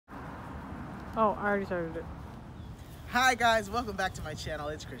Oh, I already started it. Hi guys, welcome back to my channel.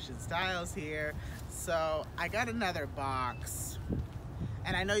 It's Christian Styles here. So I got another box,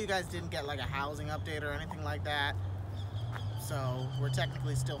 and I know you guys didn't get like a housing update or anything like that, so we're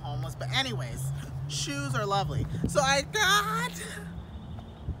technically still homeless. But anyways, shoes are lovely. So I got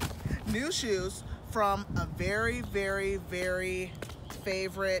new shoes from a very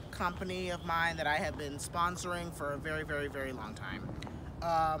favorite company of mine that I have been sponsoring for a very long time.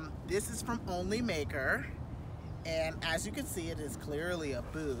 This is from OnlyMaker, and as you can see, it is clearly a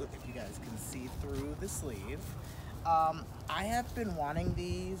boot, if you guys can see through the sleeve. I have been wanting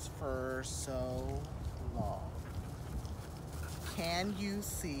these for so long. Can you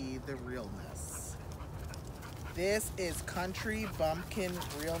see the realness? This is country bumpkin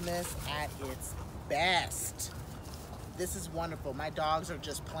realness at its best. This is wonderful. My dogs are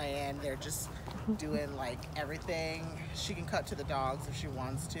just playing. They're just doing like everything. She can cut to the dogs if she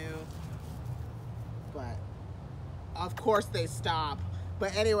wants to, but of course they stop.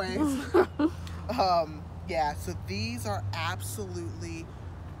 But anyways, yeah, so these are absolutely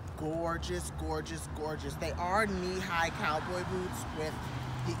gorgeous. They are knee-high cowboy boots with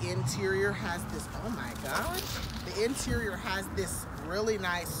the interior has this, oh my gosh, the interior has this really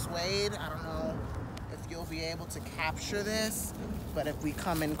nice suede. I don't know if you'll be able to capture this, but if we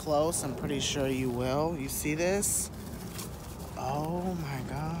come in close, I'm pretty sure you will. You see this? Oh my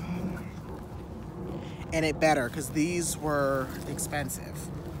God. And it better, because these were expensive,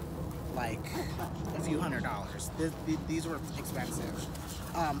 like a few $100s. These were expensive.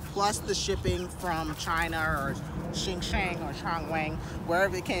 Plus the shipping from China or Xinjiang or Chongwang,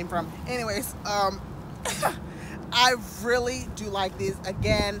 wherever it came from. Anyways, I really do like these.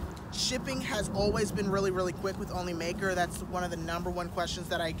 Again, shipping has always been really quick with OnlyMaker. That's one of the #1 questions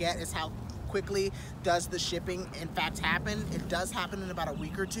that I get, is how quickly does the shipping in fact happen. It does happen in about a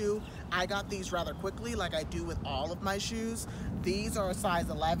week or two. I got these rather quickly, like I do with all of my shoes. These are a size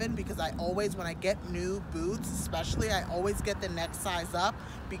 11 because I always, when I get new boots especially, I always get the next size up,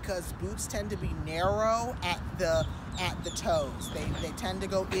 because boots tend to be narrow at the toes. They tend to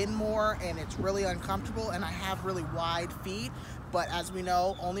go in more, and it's really uncomfortable, and I have really wide feet. But as we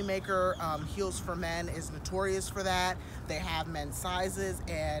know, OnlyMaker Heels for Men is notorious for that. They have men's sizes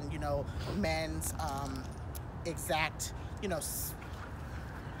and, you know, men's exact, you know,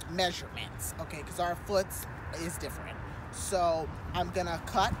 measurements, okay, because our foot is different. So I'm gonna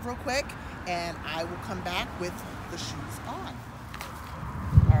cut real quick, and I will come back with the shoes on.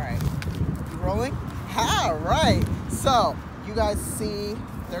 All right, you rolling? All right, so you guys see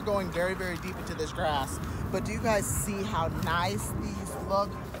they're going very deep into this grass, but do you guys see how nice these look?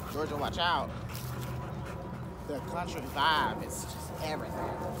 Georgia, watch out. The country vibe is just everything.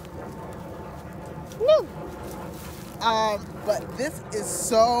 Woo! But this is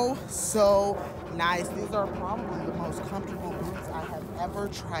so nice. These are probably the most comfortable boots I have ever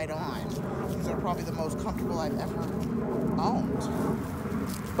tried on. These are probably the most comfortable I've ever owned.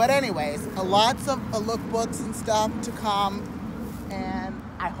 But anyways, lots of lookbooks and stuff to come, and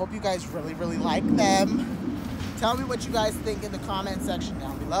I hope you guys really like them. Tell me what you guys think in the comment section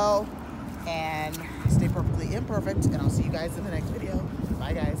down below, and stay perfectly imperfect, and I'll see you guys in the next video.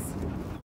 Bye guys.